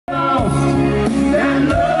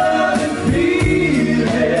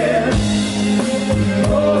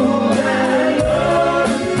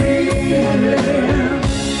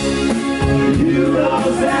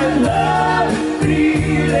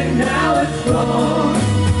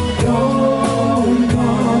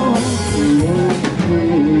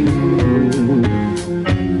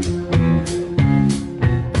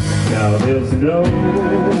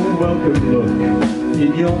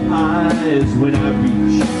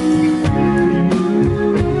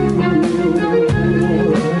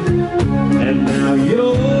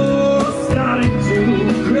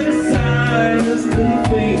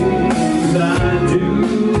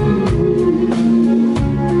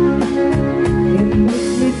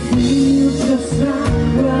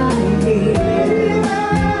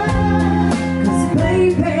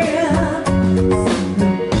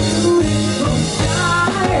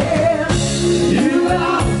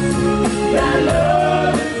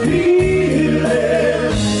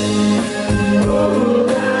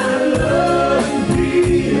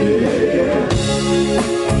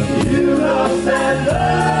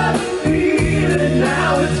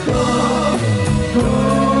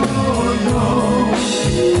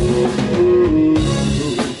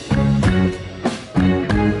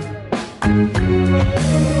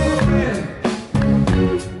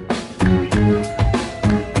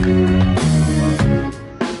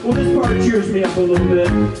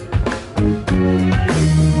baby.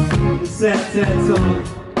 Sad, sad song.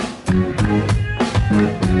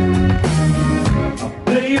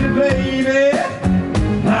 Baby, baby,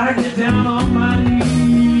 I get down on my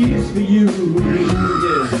knees for you.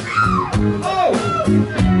 Yeah. Oh!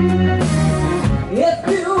 If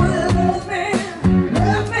you will love me,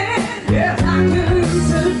 yeah, like you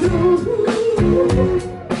used to do,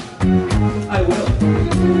 I will.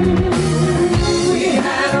 we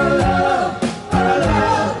had a love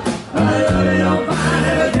you don't find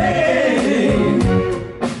every day.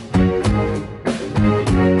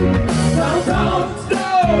 Don't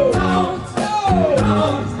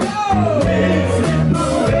let it slip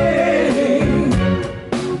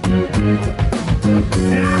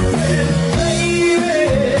away.